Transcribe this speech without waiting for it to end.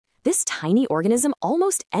This tiny organism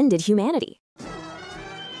almost ended humanity.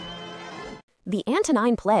 The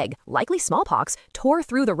Antonine Plague, likely smallpox, tore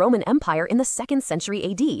through the Roman Empire in the 2nd century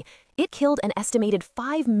AD. It killed an estimated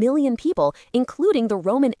 5 million people, including the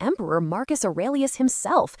Roman Emperor Marcus Aurelius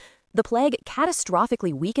himself. The plague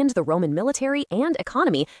catastrophically weakened the Roman military and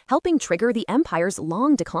economy, helping trigger the empire's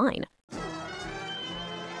long decline.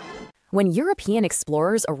 When European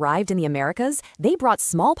explorers arrived in the Americas, they brought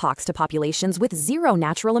smallpox to populations with zero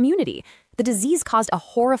natural immunity. The disease caused a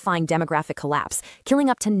horrifying demographic collapse, killing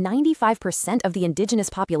up to 95% of the indigenous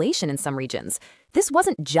population in some regions. This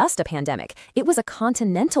wasn't just a pandemic, it was a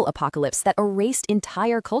continental apocalypse that erased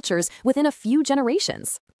entire cultures within a few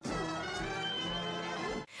generations.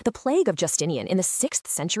 The plague of Justinian in the 6th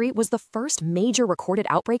century was the first major recorded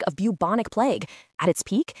outbreak of bubonic plague. At its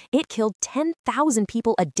peak, it killed 10,000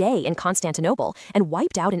 people a day in Constantinople and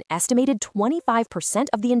wiped out an estimated 25%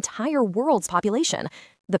 of the entire world's population.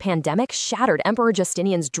 The pandemic shattered Emperor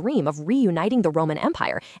Justinian's dream of reuniting the Roman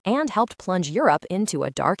Empire and helped plunge Europe into a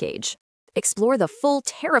dark age. Explore the full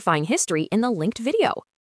terrifying history in the linked video.